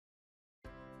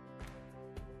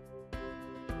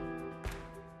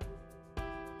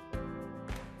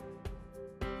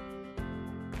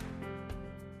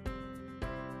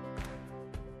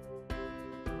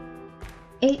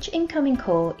Each incoming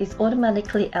call is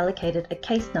automatically allocated a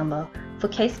case number for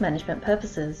case management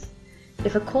purposes.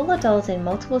 If a caller dials in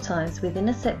multiple times within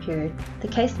a set period, the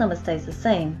case number stays the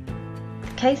same.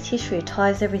 The case history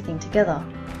ties everything together.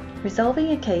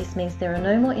 Resolving a case means there are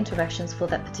no more interactions for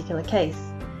that particular case.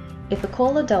 If a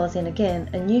caller dials in again,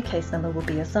 a new case number will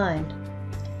be assigned.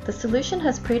 The solution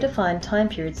has predefined time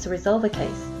periods to resolve a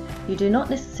case. You do not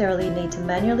necessarily need to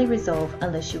manually resolve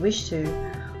unless you wish to,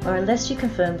 or unless you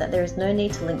confirm that there is no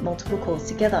need to link multiple calls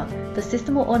together. The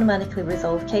system will automatically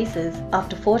resolve cases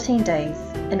after 14 days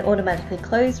and automatically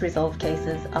close resolved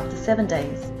cases after 7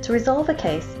 days. To resolve a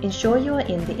case, ensure you are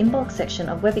in the inbox section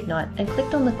of WebIgnite and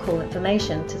clicked on the call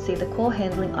information to see the call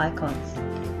handling icons.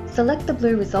 Select the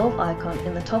blue resolve icon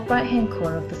in the top right hand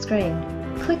corner of the screen.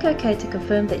 Click OK to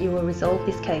confirm that you will resolve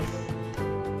this case.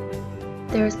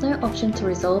 There is no option to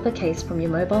resolve a case from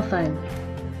your mobile phone.